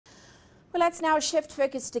Well, let's now shift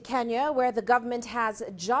focus to Kenya, where the government has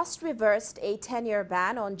just reversed a 10-year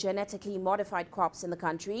ban on genetically modified crops in the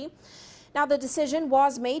country. Now, the decision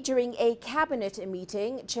was made during a cabinet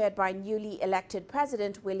meeting chaired by newly elected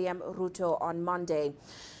President William Ruto on Monday.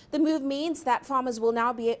 The move means that farmers will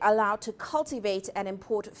now be allowed to cultivate and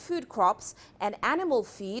import food crops and animal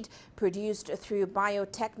feed produced through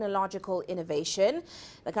biotechnological innovation.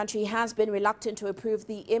 The country has been reluctant to approve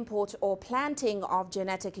the import or planting of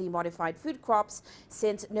genetically modified food crops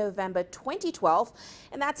since November 2012,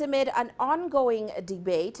 and that's amid an ongoing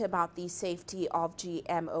debate about the safety of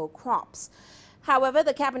GMO crops. However,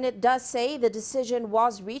 the cabinet does say the decision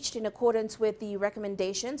was reached in accordance with the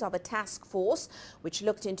recommendations of a task force which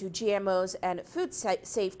looked into GMOs and food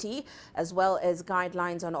safety, as well as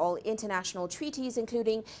guidelines on all international treaties,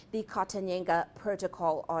 including the Cartagena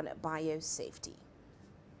Protocol on Biosafety.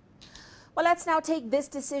 Well, let's now take this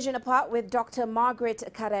decision apart with Dr. Margaret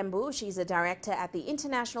Karembu. She's a director at the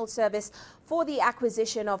International Service for the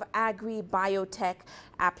Acquisition of Agri-biotech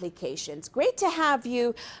Applications. Great to have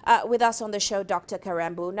you with us on the show, Dr.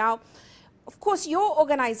 Karembu. Now, of course, your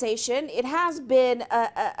organization, it has been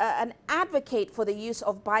an advocate for the use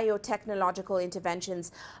of biotechnological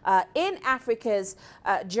interventions in Africa's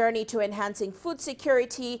journey to enhancing food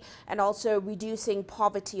security and also reducing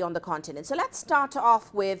poverty on the continent. So let's start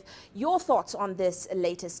off with your thoughts on this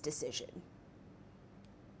latest decision.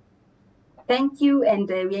 Thank you, and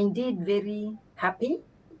we are indeed very happy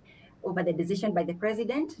over the decision by the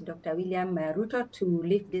President, Dr. William Ruto, to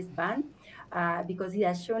lift this ban. Because he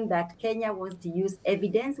has shown that Kenya wants to use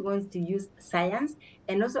evidence, wants to use science,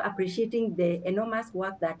 and also appreciating the enormous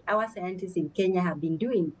work that our scientists in Kenya have been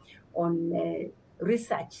doing on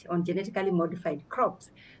research on genetically modified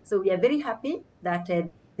crops. So we are very happy that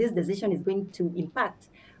this decision is going to impact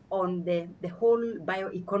on the whole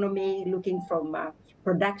bioeconomy, looking from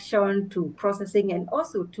production to processing and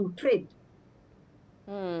also to trade.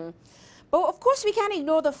 But of course, we can't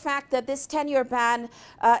ignore the fact that this 10-year ban,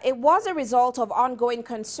 it was a result of ongoing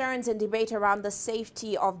concerns and debate around the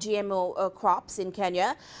safety of GMO crops in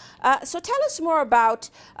Kenya. So tell us more about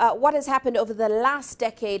what has happened over the last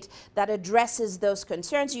decade that addresses those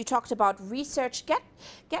concerns. You talked about research.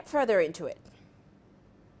 Get further into it.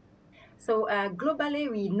 So globally,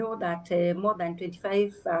 we know that more than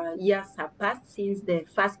 25 years have passed since the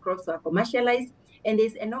first crops were commercialized, and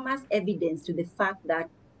there's enormous evidence to the fact that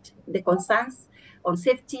the concerns on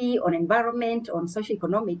safety, on environment, on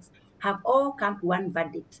socioeconomics have all come to one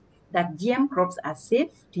verdict, that GM crops are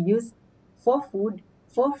safe to use for food,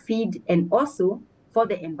 for feed, and also for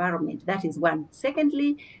the environment. That is one.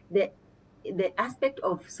 Secondly, the aspect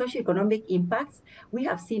of socioeconomic impacts, we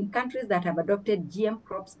have seen countries that have adopted GM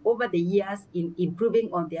crops over the years in improving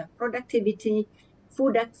on their productivity,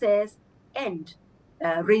 food access, and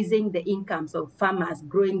raising the incomes of farmers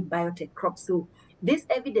growing biotech crops. So this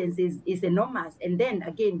evidence is enormous. And then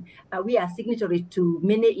again, we are signatory to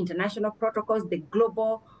many international protocols. The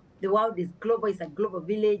world is global, it's a global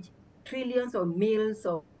village. Trillions of meals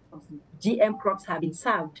of GM crops have been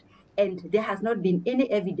served. And there has not been any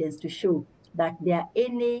evidence to show that they are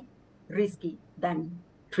any risky than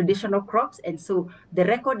traditional crops. And so the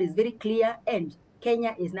record is very clear, and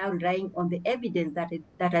Kenya is now relying on the evidence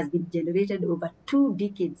that has been generated over 2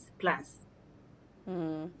 decades plus.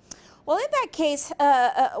 Well, in that case,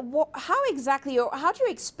 how exactly, or how do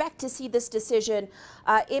you expect to see this decision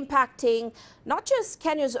impacting not just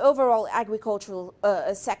Kenya's overall agricultural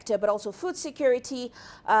sector, but also food security,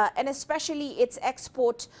 and especially its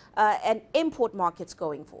export and import markets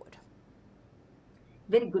going forward?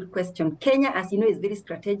 Very good question. Kenya, as you know, is very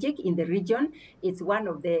strategic in the region. It's one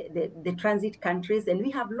of the transit countries, and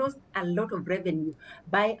we have lost a lot of revenue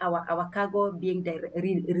by our cargo being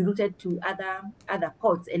rerouted to other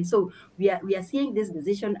ports. And so we are seeing this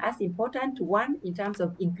decision as important, one, in terms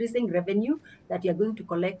of increasing revenue that we are going to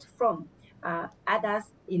collect from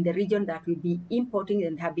others in the region that will be importing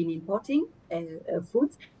and have been importing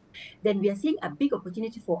foods. Then we are seeing a big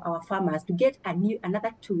opportunity for our farmers to get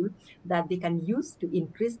another tool that they can use to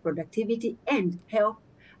increase productivity and help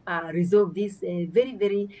resolve this very,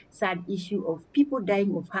 very sad issue of people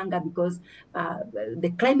dying of hunger, because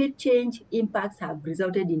the climate change impacts have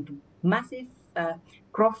resulted into massive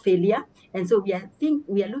crop failure. And so we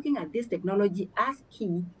are looking at this technology as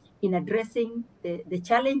key in addressing the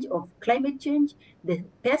challenge of climate change, the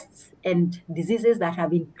pests and diseases that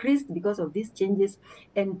have increased because of these changes,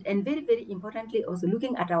 and very, very importantly, also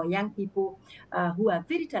looking at our young people who are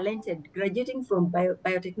very talented, graduating from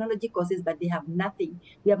biotechnology courses, but they have nothing.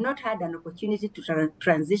 We have not had an opportunity to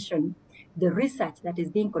transition the research that is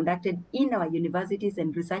being conducted in our universities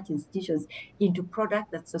and research institutions into products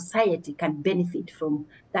that society can benefit from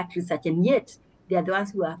that research. And yet, they are the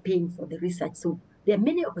ones who are paying for the research. So there are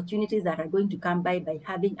many opportunities that are going to come by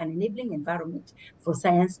having an enabling environment for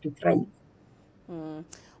science to thrive.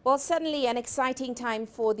 Well, certainly an exciting time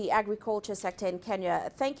for the agriculture sector in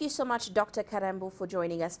Kenya. Thank you so much, Dr. Karembu, for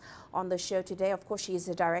joining us on the show today. Of course, she is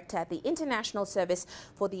the director at the International Service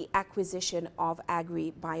for the Acquisition of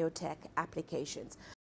Agri-biotech Applications.